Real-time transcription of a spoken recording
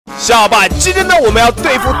小伙伴，今天呢，我们要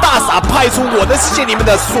对付大傻派出我的世界里面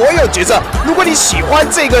的所有角色。如果你喜欢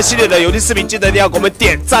这个系列的游戏视频，记得一定要给我们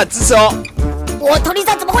点赞支持哦。我头顶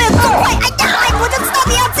上怎么会有这么快？哎呀，我就知道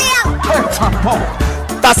你要这样。太残暴了！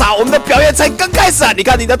大傻，我们的表演才刚开始啊！你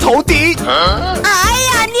看你的头顶。哎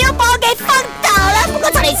呀，你又把我给放倒了。不过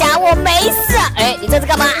超铁侠，我没事。哎，你这是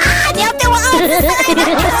干嘛啊？你要对我2次伤害，可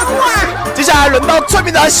恶啊！接下来轮到村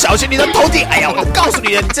民的，小心你的头顶！哎呀，我告诉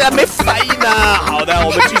你，你竟然没反应呢！好的，我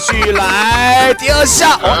们继续来第2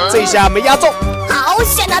下。哦，这一下没压中。好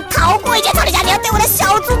险啊，逃过一劫！超铁侠，你要对我的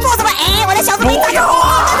小猪做什么？哎，我的小猪没打中，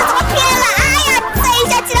这是怎么骗了？哎呀，这一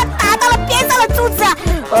下竟然打到了边上的柱子啊！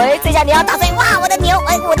哎，这下你要打碎！哇，我的牛！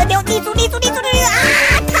哎，我的牛立住啊！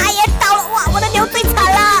它也倒了！哇，我的牛最惨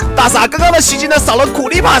了！大傻刚刚的袭击呢，少了苦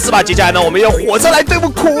力怕是吧？接下来呢，我们用火车来对付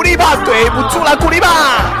苦力怕，对不住了苦力怕！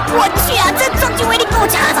我去啊，这撞击威力够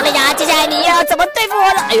强啊！超铁侠，接下来你要怎么对付我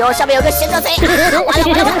呢？哎呦，下面有个旋转锤！完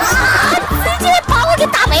了！啊，直接把我给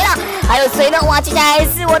打没了！还有谁呢？哇，接下来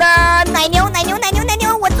是我的奶牛，稳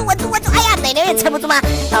住！哎呀，奶牛也撑不住吗？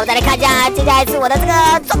那我们再来看一下，接下来是我的这个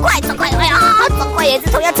砖块！哎呀，砖块也是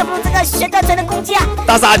同样撑不住这个旋转锤的攻击啊！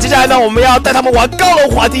大傻，接下来呢，我们要带他们玩高楼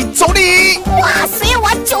滑梯，走你！哇，谁要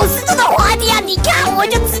玩90度的滑梯啊？你看我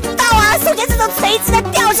就知道啊！首先是从垂直的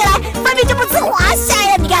掉下来，分明就不是滑下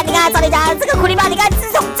来的。你看，超铁侠这个苦力怕，你看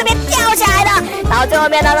是从这边掉下来的，然后最后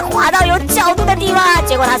面呢滑到有角度的地方，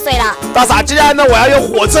结果他碎了。大傻，接下来呢，我要用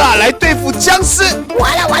火车啊来对付僵尸。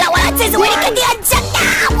完了！这次威力肯定很强呀！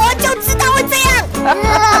我就知道会这样。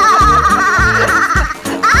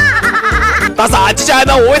大傻，接下来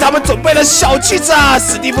呢，我为他们准备了小气子啊！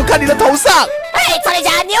史蒂夫，看你的头上。哎，超铁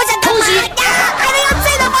侠，你又想干嘛呀？还能用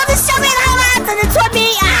这种方式消灭他吗？这是村民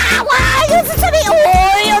啊！哇，又是村民！哦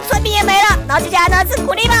哟，村民也没了。然后接下来呢是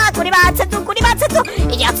苦力怕，撑住！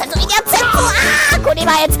一定要撑住啊！苦力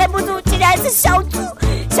怕也撑不住。接下来是小猪，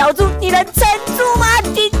你能撑住吗？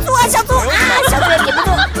顶住啊，小猪啊！小猪也顶不住。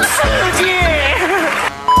刺激！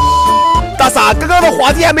大傻，刚刚的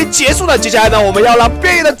滑梯还没结束呢，接下来呢，我们要让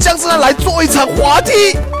边缘的僵尸呢来做一场滑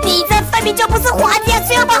梯。你这分明就不是滑梯啊，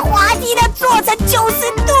谁要把滑梯呢做成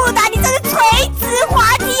90度的？你这是垂直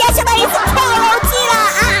滑梯啊，相当于是跳楼机了！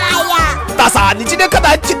哎呀！大傻，你今天看的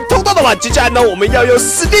还挺通透的嘛。接下来呢，我们要用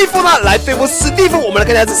史蒂夫呢来对付史蒂夫。我们来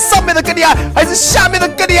看一下是上面的更厉害，还是下面的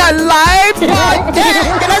更厉害？来吧，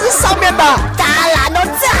原来是上面的。当然哦，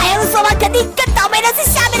这还用说吗？肯定更倒霉的是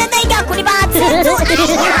下面的那个苦力怕，撑住！哎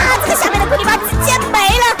呀，这个下面的苦力怕直接没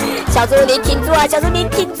了。小猪你挺住啊，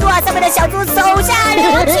上面的小猪手下留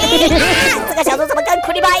情啊！这个小猪怎么跟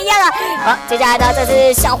苦力怕一样啊？好，接下来呢，这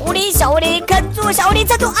是小狐狸啃住，小狐狸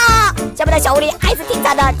撑住啊！下面的小狐狸还是挺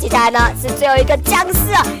惨的。接下来呢是最后一个僵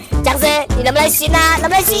尸啊，僵尸你能不能行啊？能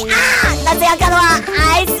不能行啊？那这样看的话，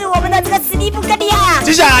还是我们的这个史蒂夫更厉害啊！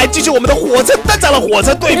接下来继续我们的火车登场了，火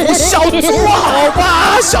车对付小猪，好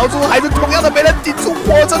吧，小猪还是同样的没能顶住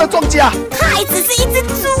火车的撞击啊！还只是一只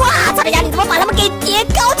猪啊！超铁侠，你怎么把他们给叠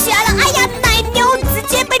高起来了？哎呀，奶牛直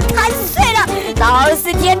接被弹碎了，然后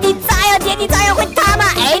是天地炸药会塌吗？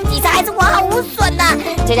哎，第3还是完好无损呐！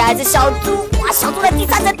接下来是小猪，哇，小猪的第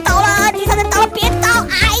3层倒了，别倒！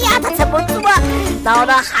哎呀，他撑不住了。然后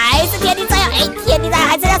呢，还是天地炸药，哎，天地炸药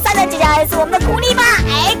还剩下3层，接下来是我们的苦力怕，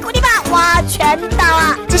哎，苦力怕，哇，全倒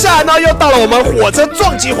了。接下来呢，又到了我们火车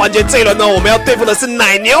撞击环节，这一轮呢，我们要对付的是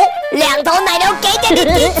奶牛。2头奶牛给点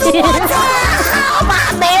你顶住火车，好吧，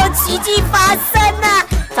没有奇迹发生啊！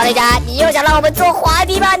超铁侠，你又想让我们做滑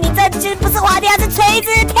梯吗？你这就不是滑梯，是垂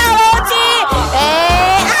直跳楼机！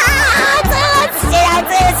哎啊，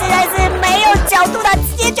这实在是没有角度的，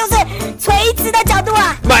直接就是垂直的角度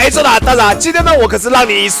啊！没错的，大傻，今天呢，我可是让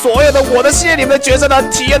你所有的我的系列里面的角色呢，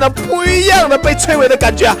体验了不一样的被摧毁的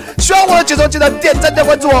感觉啊！喜欢我的解说，记得点赞加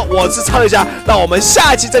关注哦！我是超铁侠，让我们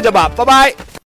下一期再见吧，拜拜。